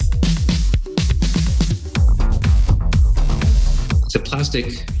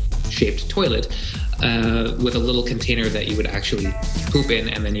plastic shaped toilet with a little container that you would actually poop in,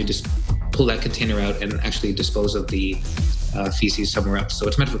 and then you just pull that container out and actually dispose of the feces somewhere else. So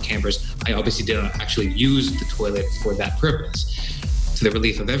it's meant for campers. I obviously did not actually use the toilet for that purpose, to the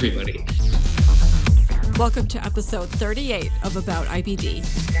relief of everybody. Welcome to episode 38 of About IBD.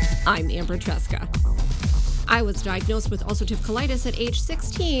 I'm Amber Tresca. I was diagnosed with ulcerative colitis at age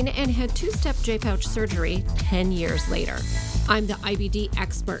 16 and had two-step J-pouch surgery 10 years later. I'm the IBD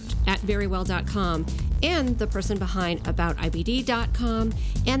expert at verywell.com and the person behind aboutibd.com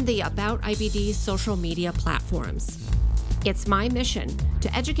and the About IBD social media platforms. It's my mission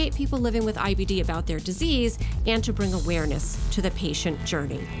to educate people living with IBD about their disease and to bring awareness to the patient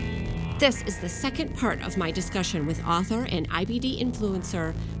journey. This is the second part of my discussion with author and IBD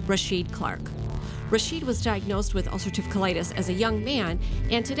influencer, Rashid Clark. Rashid was diagnosed with ulcerative colitis as a young man,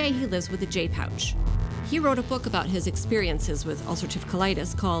 and today he lives with a J-pouch. He wrote a book about his experiences with ulcerative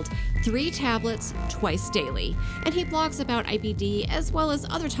colitis called 3 Tablets Twice Daily, and he blogs about IBD as well as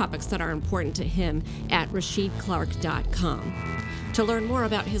other topics that are important to him at rashidclark.com. To learn more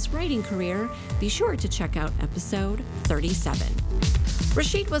about his writing career, be sure to check out episode 37.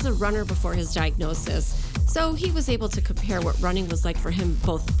 Rashid was a runner before his diagnosis, so he was able to compare what running was like for him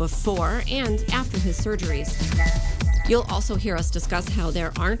both before and after his surgeries. You'll also hear us discuss how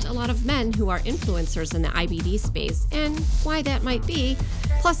there aren't a lot of men who are influencers in the IBD space and why that might be,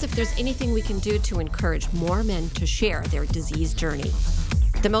 plus if there's anything we can do to encourage more men to share their disease journey.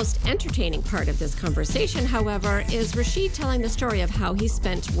 The most entertaining part of this conversation, however, is Rashid telling the story of how he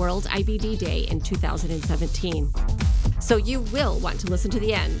spent World IBD Day in 2017. So you will want to listen to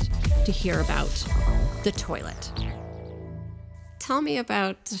the end to hear about the toilet. Tell me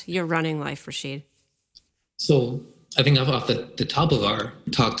about your running life, Rashid. So I think off the top of our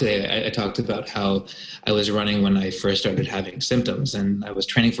talk today, I talked about how I was running when I first started having symptoms, and I was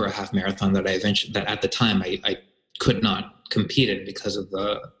training for a half marathon that at the time I could not compete in because of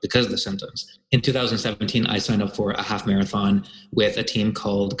the symptoms. In 2017, I signed up for a half marathon with a team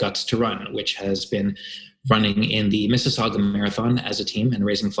called Guts to Run, which has been running in the Mississauga Marathon as a team and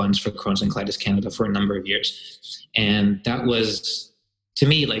raising funds for Crohn's and Colitis Canada for a number of years. And that was, to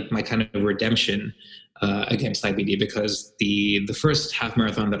me, like my kind of redemption against IBD, because the first half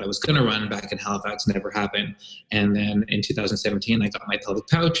marathon that I was going to run back in Halifax never happened. And then in 2017, I got my pelvic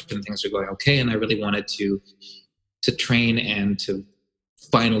pouch and things were going okay. And I really wanted to train and to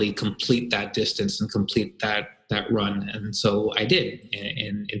finally complete that distance and complete that run. And so I did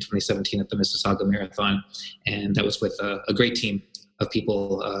in 2017 at the Mississauga Marathon. And that was with a great team of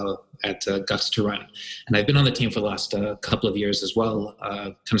people at Guts to Run. And I've been on the team for the last couple of years as well,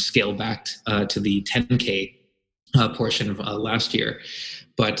 kind of scaled back to the 10K portion last year.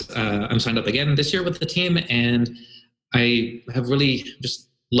 But I'm signed up again this year with the team, and I have really just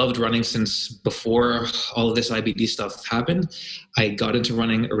loved running since before all of this IBD stuff happened. I got into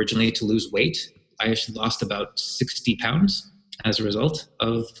running originally to lose weight. I actually lost about 60 pounds as a result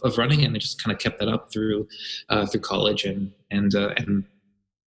of running, and I just kind of kept that up through college and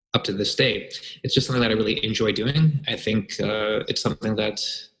up to this day. It's just something that I really enjoy doing. I think it's something that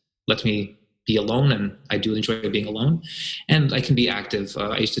lets me be alone, and I do enjoy being alone. And I can be active.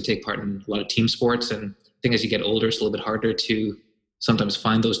 I used to take part in a lot of team sports, and I think as you get older, it's a little bit harder to sometimes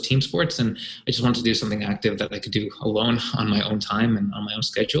find those team sports. And I just wanted to do something active that I could do alone on my own time and on my own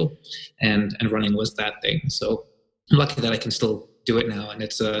schedule. And running was that thing. So I'm lucky that I can still do it now. And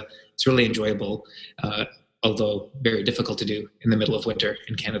it's really enjoyable, although very difficult to do in the middle of winter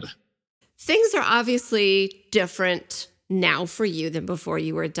in Canada. Things are obviously different now for you than before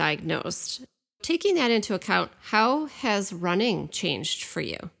you were diagnosed. Taking that into account, how has running changed for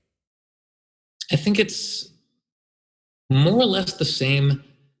you? I think it's more or less the same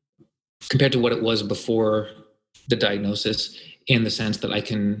compared to what it was before the diagnosis, in the sense that I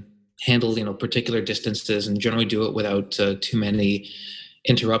can handle, particular distances and generally do it without too many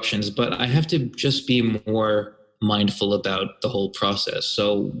interruptions. But I have to just be more mindful about the whole process.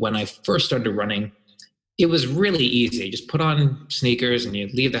 So when I first started running, it was really easy. You just put on sneakers and you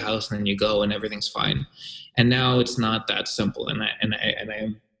leave the house and then you go and everything's fine. And now it's not that simple. And I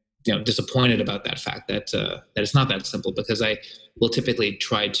am disappointed about that fact that it's not that simple, because I will typically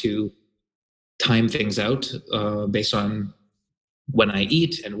try to time things out based on when I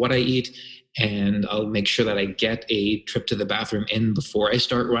eat and what I eat, and I'll make sure that I get a trip to the bathroom in before I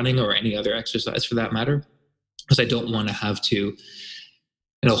start running, or any other exercise for that matter, because I don't want to have to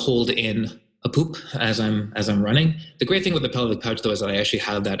hold in a poop as I'm running. The great thing with the pelvic pouch, though, is that I actually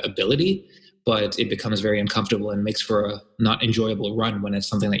have that ability, but it becomes very uncomfortable and makes for a not enjoyable run when it's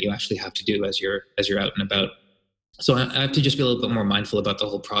something that you actually have to do as you're out and about. So I have to just be a little bit more mindful about the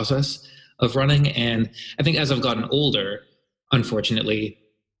whole process of running. And I think as I've gotten older, unfortunately,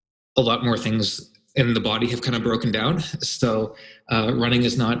 a lot more things in the body have kind of broken down. So running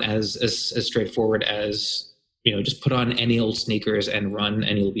is not as straightforward as, just put on any old sneakers and run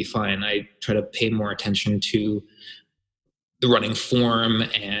and you'll be fine. I try to pay more attention to the running form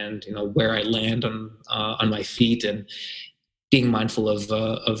and where I land on my feet, and being mindful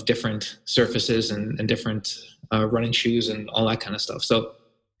of different surfaces and different running shoes and all that kind of stuff. So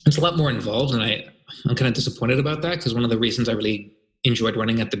it's a lot more involved, and I'm kind of disappointed about that, because one of the reasons I really enjoyed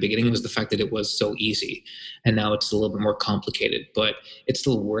running at the beginning was the fact that it was so easy, and now it's a little bit more complicated, but it's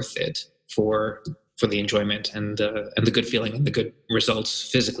still worth it for the enjoyment and the good feeling and the good results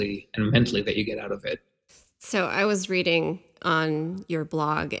physically and mentally that you get out of it. So I was reading on your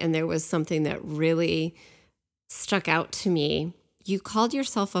blog, and there was something that really stuck out to me. You called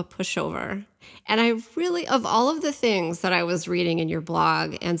yourself a pushover. And I really, of all of the things that I was reading in your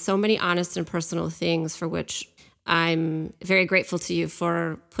blog, and so many honest and personal things for which I'm very grateful to you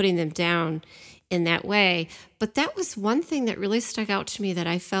for putting them down in that way. But that was one thing that really stuck out to me, that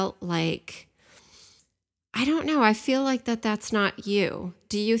I felt like, I don't know, I feel like that's not you.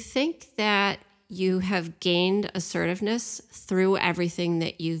 Do you think that you have gained assertiveness through everything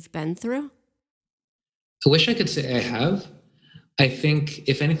that you've been through? I wish I could say I have. I think,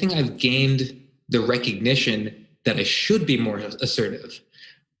 if anything, I've gained the recognition that I should be more assertive,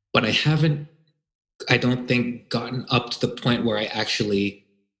 but I haven't, I don't think, gotten up to the point where I actually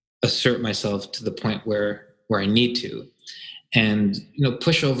assert myself to the point where I need to. And,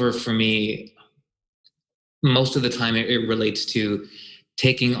 pushover for me, most of the time it relates to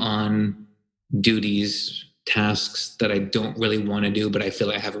taking on duties, tasks that I don't really want to do, but I feel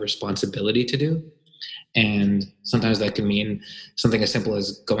I have a responsibility to do. And sometimes that can mean something as simple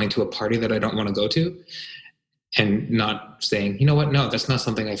as going to a party that I don't want to go to, and not saying, you know what, no, that's not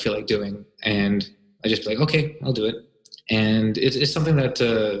something I feel like doing. And I just be like, okay, I'll do it. And it's something that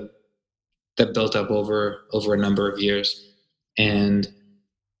built up over a number of years. And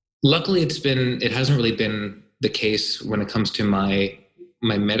luckily it hasn't really been the case when it comes to my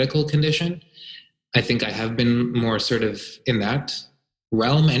medical condition. I think I have been more assertive in that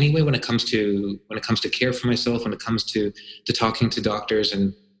realm anyway, when it comes to care for myself, when it comes to talking to doctors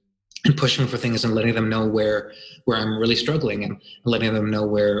and pushing for things and letting them know where I'm really struggling, and letting them know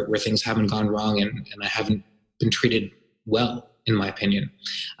where things haven't gone wrong and I haven't been treated well, in my opinion.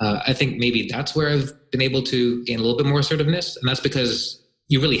 I think maybe that's where I've been able to gain a little bit more assertiveness, and that's because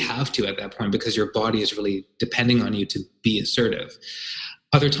you really have to at that point, because your body is really depending on you to be assertive.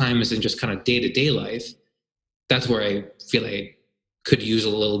 Other times in just kind of day-to-day life, that's where I feel I could use a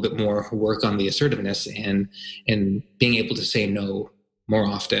little bit more work on the assertiveness and being able to say no more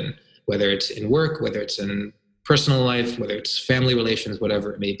often, whether it's in work, whether it's in personal life, whether it's family relations,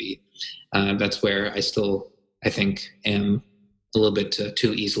 whatever it may be. That's where I still, I think, am a little bit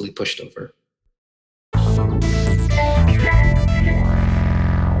too easily pushed over.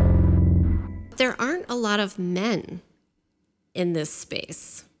 There aren't a lot of men in this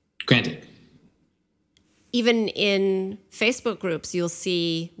space. Granted. Even in Facebook groups, you'll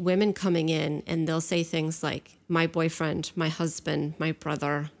see women coming in and they'll say things like, my boyfriend, my husband, my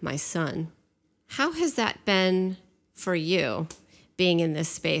brother, my son. How has that been for you, being in this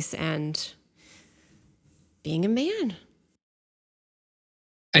space and being a man?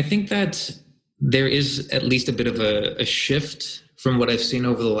 I think that there is at least a bit of a shift from what I've seen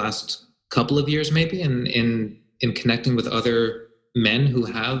over the last couple of years, maybe, in connecting with other men who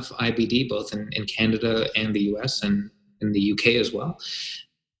have IBD, both in Canada and the US and in the UK as well.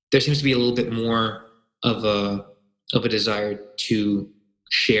 There seems to be a little bit more of a desire to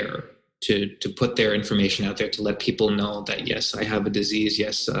share, to put their information out there, to let people know that, yes, I have a disease.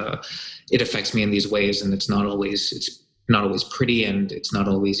 Yes, it affects me in these ways, and it's not always pretty, and it's not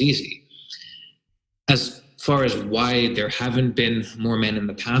always easy. As far as why there haven't been more men in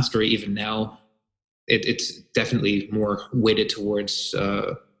the past or even now, it's definitely more weighted towards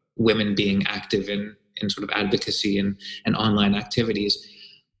women being active in sort of advocacy and online activities.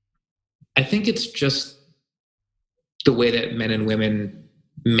 I think it's just the way that men and women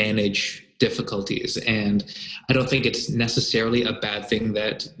manage difficulties. And I don't think it's necessarily a bad thing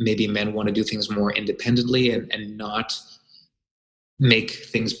that maybe men want to do things more independently and not make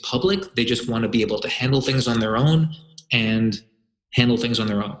things public. They just want to be able to handle things on their own and handle things on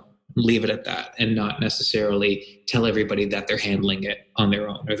their own. Leave it at that, and not necessarily tell everybody that they're handling it on their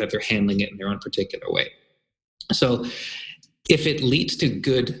own or that they're handling it in their own particular way. So if it leads to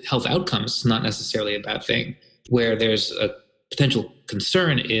good health outcomes, it's not necessarily a bad thing. Where there's a potential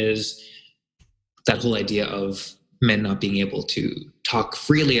concern is that whole idea of men not being able to talk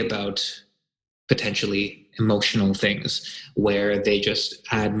freely about potentially emotional things, where they just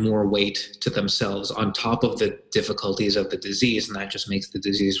add more weight to themselves on top of the difficulties of the disease, and that just makes the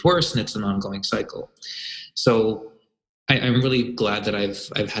disease worse, and it's an ongoing cycle. So I'm really glad that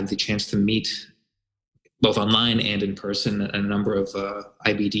I've had the chance to meet both online and in person a number of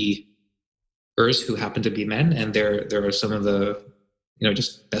IBDers who happen to be men, and they're some of the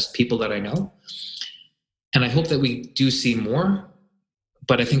just best people that I know. And I hope that we do see more,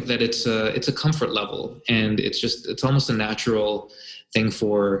 but I think that it's a comfort level, and it's almost a natural thing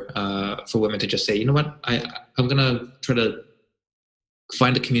for women to just say, you know what, I'm gonna try to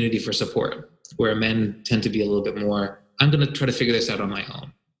find a community for support, where men tend to be a little bit more, I'm gonna try to figure this out on my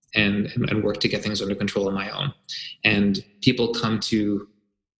own and work to get things under control on my own. And people come to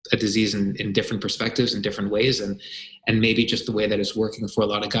a disease in different perspectives, in different ways, and maybe just the way that it's working for a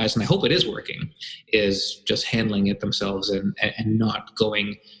lot of guys, and I hope it is working, is just handling it themselves and not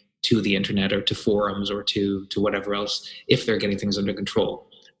going to the internet or to forums or to whatever else if they're getting things under control.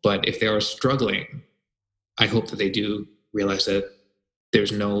 But if they are struggling, I hope that they do realize that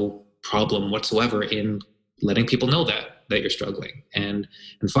there's no problem whatsoever in letting people know that you're struggling, and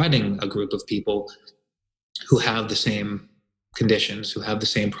finding a group of people who have the same conditions, who have the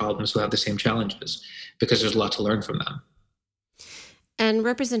same problems, who have the same challenges, because there's a lot to learn from them. And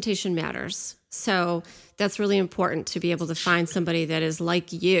representation matters. So that's really important, to be able to find somebody that is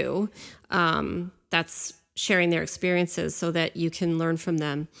like you, that's sharing their experiences, so that you can learn from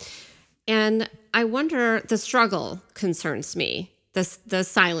them. And I wonder, the struggle concerns me, the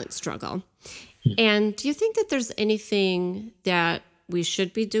silent struggle. And do you think that there's anything that we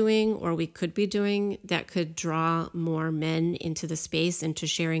should be doing, or we could be doing, that could draw more men into the space, into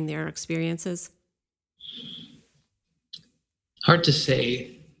sharing their experiences? Hard to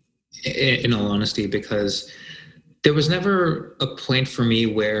say, in all honesty, because there was never a point for me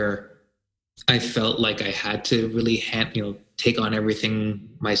where I felt like I had to really take on everything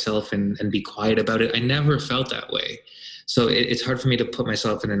myself and be quiet about it. I never felt that way. So it's hard for me to put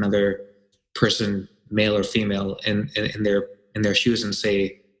myself in another person, male or female, in their shoes and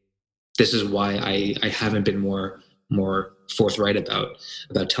say, this is why I haven't been more forthright about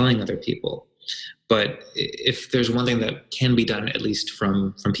telling other people. But if there's one thing that can be done, at least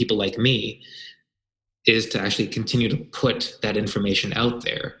from people like me, is to actually continue to put that information out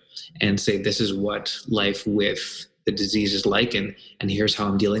there and say, this is what life with the disease is like, and here's how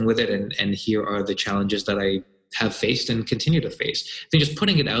I'm dealing with it, and here are the challenges that I have faced and continue to face. I think just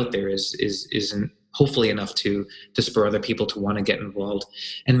putting it out there isn't hopefully enough to spur other people to want to get involved.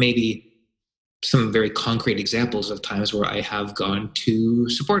 And maybe some very concrete examples of times where I have gone to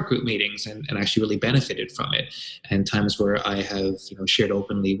support group meetings and actually really benefited from it, and times where I have shared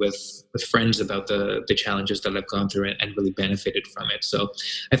openly with friends about the challenges that I've gone through and really benefited from it. So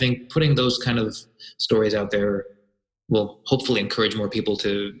I think putting those kind of stories out there will hopefully encourage more people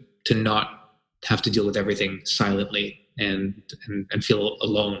to not have to deal with everything silently and feel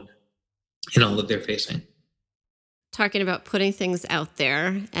alone in all that they're facing. Talking about putting things out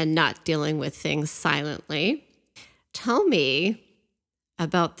there and not dealing with things silently, tell me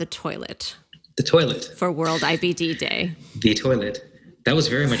about the toilet. The toilet. For World IBD Day. The toilet. That was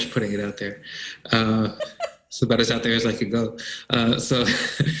very much putting it out there. It's about as out there as I could go. So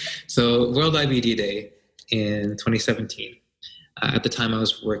World IBD Day in 2017. At the time, I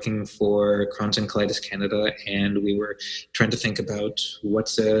was working for Crohn's and Colitis Canada, and we were trying to think about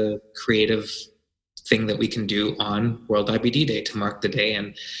what's a creative thing that we can do on World IBD Day to mark the day.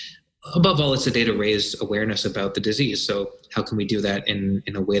 And above all, it's a day to raise awareness about the disease. So how can we do that in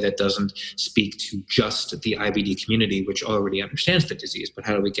a way that doesn't speak to just the IBD community, which already understands the disease, but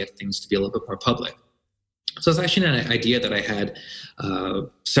how do we get things to be a little bit more public? So it's actually an idea that I had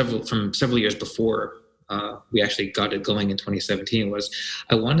several years before we actually got it going in 2017. Was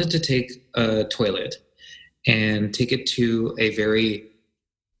I wanted to take a toilet and take it to a very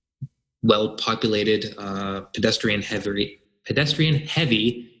well-populated,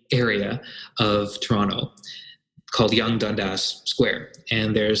 pedestrian-heavy area of Toronto called Yonge Dundas Square.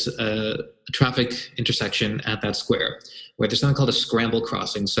 And there's a traffic intersection at that square where there's something called a scramble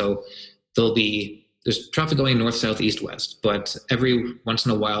crossing. So there's traffic going north, south, east, west, but every once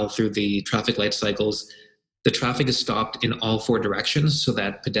in a while through the traffic light cycles, the traffic is stopped in all four directions so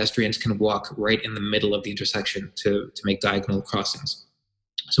that pedestrians can walk right in the middle of the intersection to make diagonal crossings.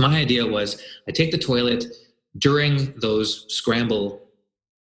 So my idea was I take the toilet during those scramble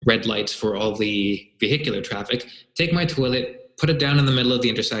red lights for all the vehicular traffic, take my toilet, put it down in the middle of the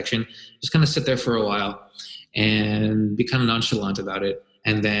intersection, just kind of sit there for a while and be kind of nonchalant about it,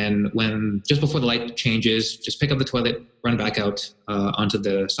 And then just before the light changes, just pick up the toilet, run back out onto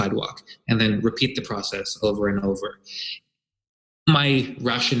the sidewalk, and then repeat the process over and over. My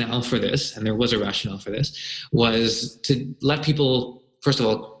rationale for this, and there was a rationale for this, was to let people, first of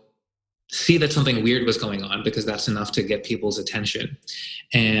all, see that something weird was going on, because that's enough to get people's attention,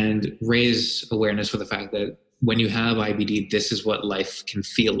 and raise awareness for the fact that when you have IBD, this is what life can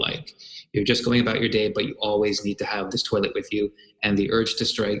feel like. You're just going about your day, but you always need to have this toilet with you. And the urge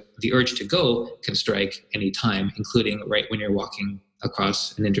to go can strike any time, including right when you're walking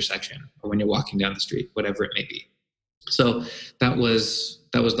across an intersection or when you're walking down the street, whatever it may be. So that was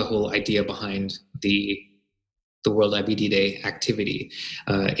the whole idea behind the World IBD Day activity.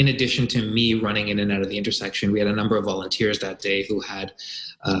 In addition to me running in and out of the intersection, we had a number of volunteers that day who had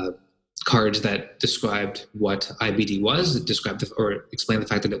cards that described what IBD was, explained the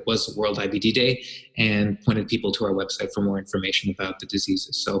fact that it was World IBD Day, and pointed people to our website for more information about the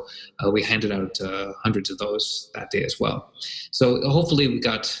diseases. So we handed out hundreds of those that day as well. So hopefully we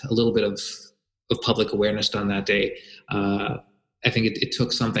got a little bit of public awareness done that day. I think it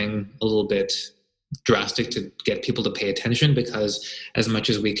took something a little bit drastic to get people to pay attention, because as much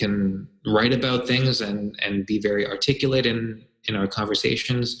as we can write about things and be very articulate in our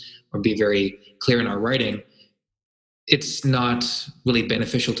conversations, or be very clear in our writing, it's not really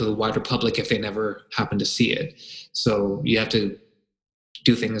beneficial to the wider public if they never happen to see it. So you have to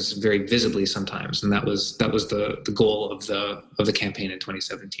do things very visibly sometimes, and that was the goal of the campaign in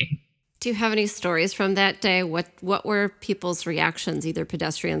 2017. Do you have any stories from that day? What were people's reactions, either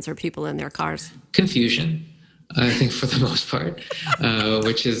pedestrians or people in their cars? Confusion, I think, for the most part,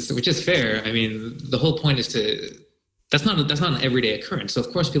 which is fair. I mean, the whole point is that's not an everyday occurrence. So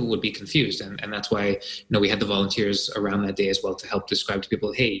of course people would be confused, and that's why we had the volunteers around that day as well to help describe to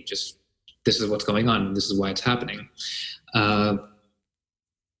people, hey, just this is what's going on, this is why it's happening.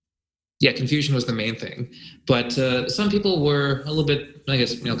 Confusion was the main thing, but some people were a little bit, I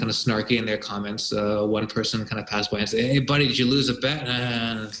guess, kind of snarky in their comments. One person kind of passed by and said, "Hey, buddy, did you lose a bet?"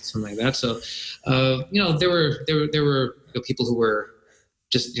 Something like that. So, there were people who were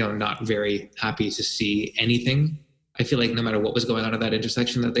just not very happy to see anything. I feel like no matter what was going on at that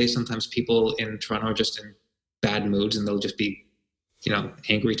intersection that day, sometimes people in Toronto are just in bad moods, and they'll just be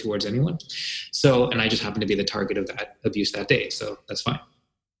angry towards anyone. So, and I just happened to be the target of that abuse that day, so that's fine.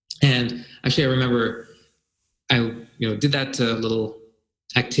 And actually, I remember I did that little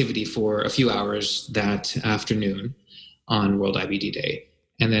activity for a few hours that afternoon on World IBD Day.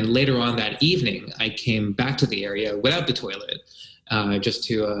 And then later on that evening, I came back to the area without the toilet, just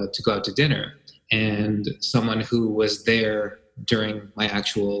to go out to dinner. And someone who was there during my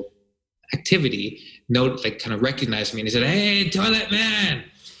actual activity kind of recognized me, and he said, "Hey, toilet man!"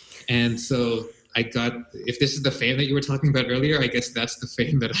 And so I got, if this is the fame that you were talking about earlier, I guess that's the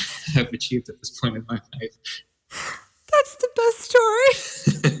fame that I have achieved at this point in my life. That's the best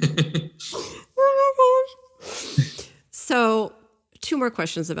story. Oh my gosh. So 2 more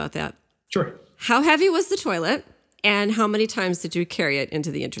questions about that. Sure. How heavy was the toilet, and how many times did you carry it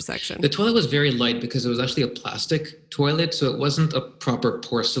into the intersection? The toilet was very light because it was actually a plastic toilet, so it wasn't a proper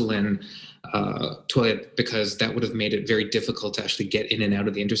porcelain toilet, because that would have made it very difficult to actually get in and out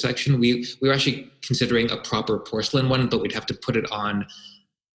of the intersection. We were actually considering a proper porcelain one, but we'd have to put it on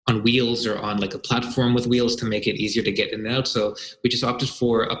wheels or on like a platform with wheels to make it easier to get in and out. So we just opted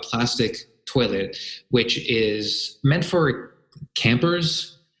for a plastic toilet, which is meant for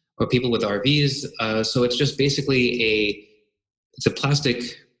campers or people with RVs. So it's just basically it's a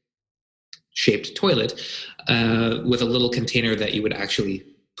plastic shaped toilet with a little container that you would actually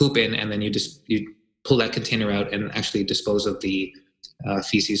poop in, and then you pull that container out and actually dispose of the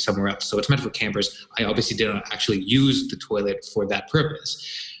feces somewhere else. So it's meant for campers. I obviously did not actually use the toilet for that purpose,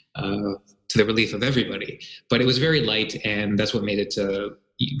 to the relief of everybody. But it was very light, and that's what made it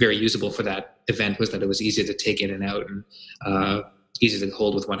very usable for that event, was that it was easy to take in and out and easy to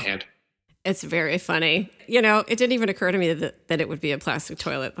hold with one hand. It's very funny. It didn't even occur to me that it would be a plastic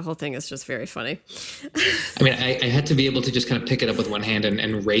toilet. The whole thing is just very funny. I mean, I had to be able to just kind of pick it up with one hand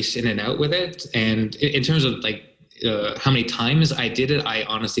and race in and out with it. And in terms of like how many times I did it, I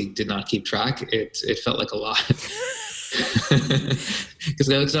honestly did not keep track. It felt like a lot. Because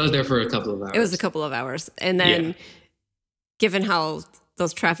I was there for a couple of hours. It was a couple of hours. And then given how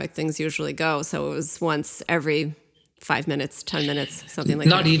those traffic things usually go, so it was once every 5 minutes, 10 minutes, something like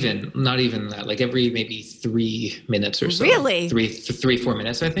not that. Not even that. Like every maybe 3 minutes or so. Really? 4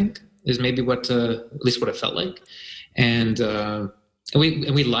 minutes, I think, is maybe what at least what it felt like. And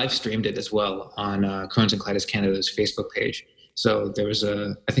we live streamed it as well on Crohn's and Colitis Canada's Facebook page. So there was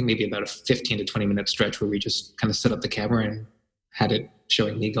I think maybe about a 15 to 20 minute stretch where we just kind of set up the camera and had it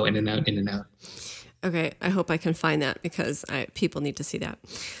showing me go in and out, in and out. Okay, I hope I can find that because people need to see that.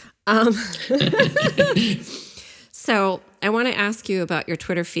 Um, so I want to ask you about your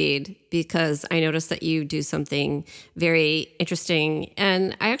Twitter feed because I noticed that you do something very interesting,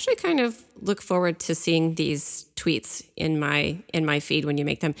 and I actually kind of look forward to seeing these tweets in my feed when you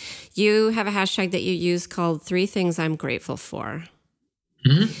make them. You have a hashtag that you use called 3 Things I'm Grateful For.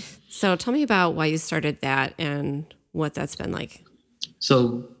 Mm-hmm. So tell me about why you started that and what that's been like.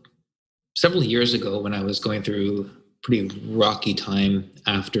 So several years ago, when I was going through a pretty rocky time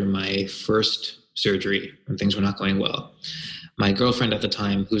after my first surgery and things were not going well, my girlfriend at the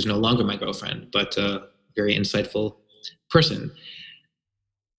time, who's no longer my girlfriend, but a very insightful person,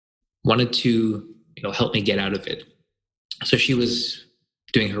 wanted to help me get out of it. So she was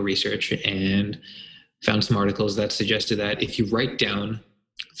doing her research and found some articles that suggested that if you write down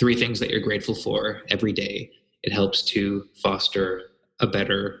 3 things that you're grateful for every day, it helps to foster a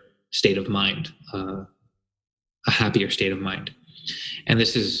better state of mind, a happier state of mind. And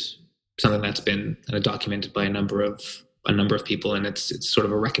this is something that's been documented by a number of people, and it's sort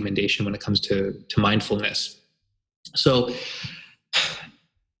of a recommendation when it comes to mindfulness. So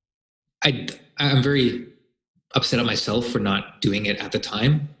I'm very upset at myself for not doing it at the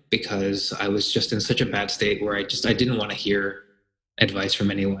time, because I was just in such a bad state where I didn't want to hear advice from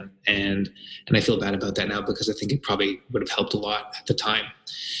anyone, and I feel bad about that now because I think it probably would have helped a lot at the time.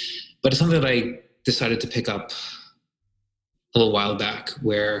 But it's something that I decided to pick up a little while back,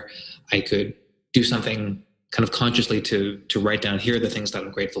 where I could do something kind of consciously to write down, here are the things that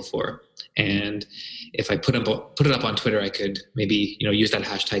I'm grateful for. And if I put it up on Twitter, I could maybe use that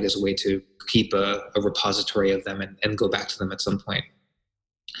hashtag as a way to keep a repository of them and go back to them at some point.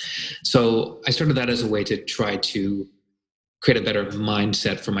 So I started that as a way to try to create a better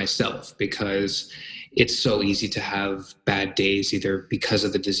mindset for myself, because it's so easy to have bad days, either because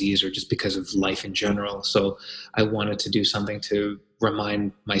of the disease or just because of life in general. So I wanted to do something to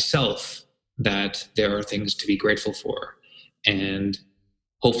remind myself that there are things to be grateful for. And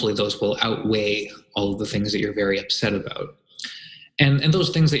hopefully those will outweigh all of the things that you're very upset about. And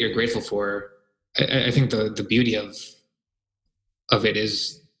those things that you're grateful for, I think the beauty of it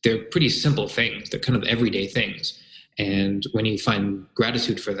is they're pretty simple things. They're kind of everyday things. And when you find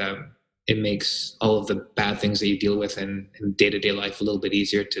gratitude for them, it makes all of the bad things that you deal with in day-to-day life a little bit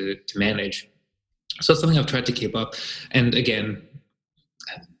easier to manage. So it's something I've tried to keep up. And again,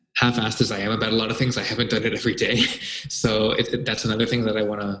 half-assed as I am about a lot of things, I haven't done it every day. So that's another thing that I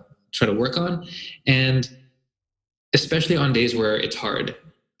want to try to work on. And especially on days where it's hard,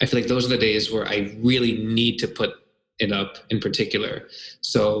 I feel like those are the days where I really need to put it up in particular.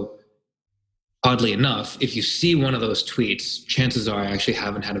 So oddly enough, if you see one of those tweets, chances are I actually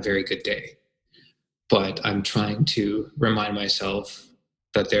haven't had a very good day. But I'm trying to remind myself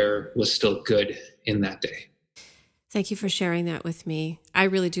that there was still good in that day. Thank you for sharing that with me. I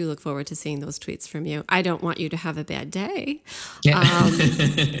really do look forward to seeing those tweets from you. I don't want you to have a bad day. Yeah.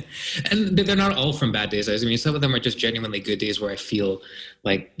 And they're not all from bad days. I mean, some of them are just genuinely good days where I feel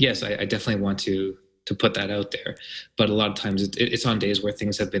like, yes, I definitely want to put that out there. But a lot of times it's on days where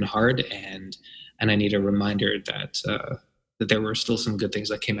things have been hard, and I need a reminder that there were still some good things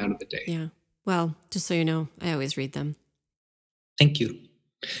that came out of the day. Yeah. Well, just so you know, I always read them. Thank you.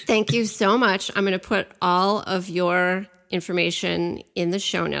 Thank you so much. I'm going to put all of your information in the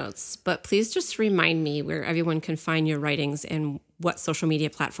show notes, but please just remind me where everyone can find your writings and what social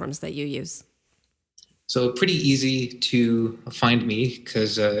media platforms that you use. So pretty easy to find me,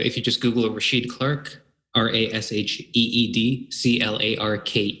 because if you just Google Rasheed Clarke, RASHEED CLARKE,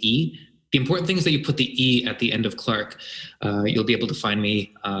 the important thing is that you put the E at the end of Clarke. You'll be able to find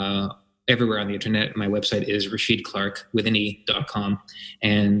me everywhere on the internet. My website is RasheedClarke.com,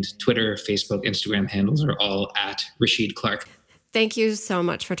 and Twitter, Facebook, Instagram handles are all at Rasheed Clarke. Thank you so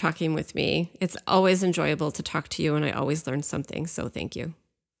much for talking with me. It's always enjoyable to talk to you, and I always learn something. So thank you.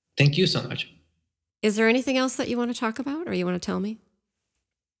 Thank you so much. Is there anything else that you want to talk about, or you want to tell me?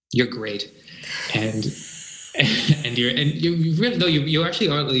 You're great, and you actually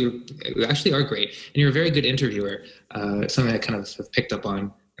are great, and you're a very good interviewer. Something I kind of have picked up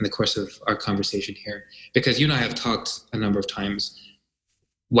on in the course of our conversation here, because you and I have talked a number of times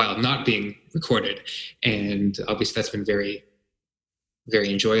while not being recorded, and obviously that's been very,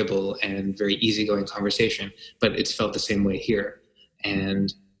 very enjoyable and very easygoing conversation. But it's felt the same way here,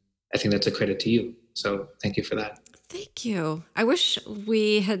 and I think that's a credit to you. So thank you for that. Thank you. I wish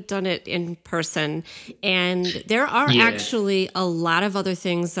we had done it in person. And there are Yeah. actually a lot of other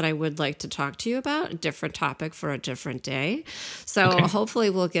things that I would like to talk to you about, a different topic for a different day. So Okay. hopefully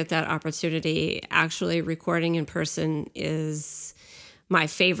we'll get that opportunity. Actually, recording in person is my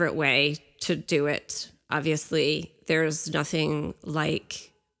favorite way to do it. Obviously, there's nothing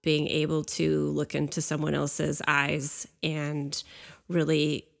like being able to look into someone else's eyes and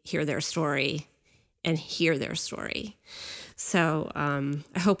really hear their story and hear their story. So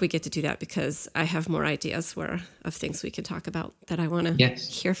I hope we get to do that because I have more ideas of things we can talk about that I want to Yes.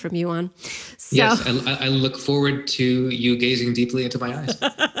 hear from you on. So, Yes, I look forward to you gazing deeply into my eyes.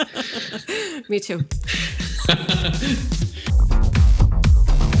 Me too.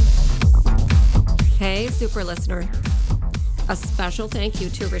 Hey, super listener. A special thank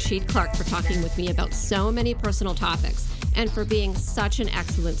you to Rashid Clark for talking with me about so many personal topics and for being such an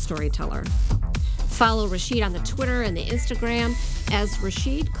excellent storyteller. Follow Rashid on the Twitter and the Instagram as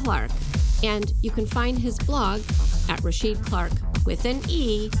Rashid Clark, and you can find his blog at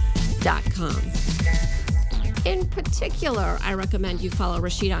rashidclarkwithane.com. In particular, I recommend you follow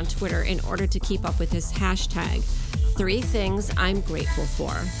Rashid on Twitter in order to keep up with his hashtag, 3 Things I'm Grateful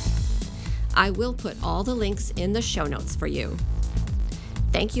For. I will put all the links in the show notes for you.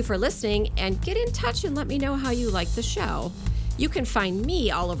 Thank you for listening, and get in touch and let me know how you like the show. You can find me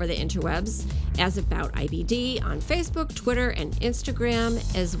all over the interwebs as About IBD on Facebook, Twitter, and Instagram,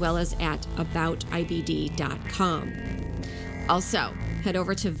 as well as at aboutibd.com. Also, head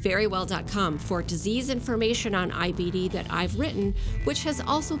over to verywell.com for disease information on IBD that I've written, which has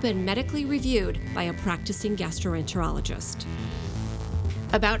also been medically reviewed by a practicing gastroenterologist.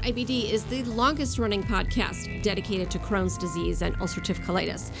 About IBD is the longest-running podcast dedicated to Crohn's disease and ulcerative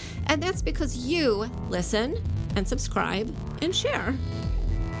colitis, and that's because you listen and subscribe and share.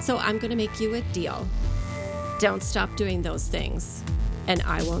 So I'm going to make you a deal. Don't stop doing those things, and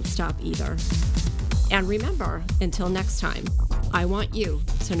I won't stop either. And remember, until next time, I want you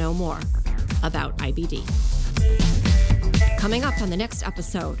to know more about IBD. Coming up on the next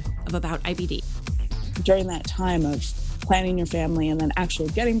episode of About IBD. During that time of planning your family and then actually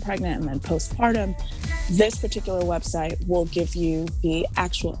getting pregnant and then postpartum, this particular website will give you the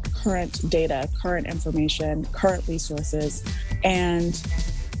actual current data, current information, current resources, and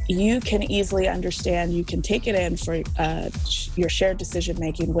you can easily understand, you can take it in for your shared decision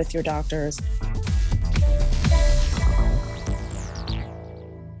making with your doctors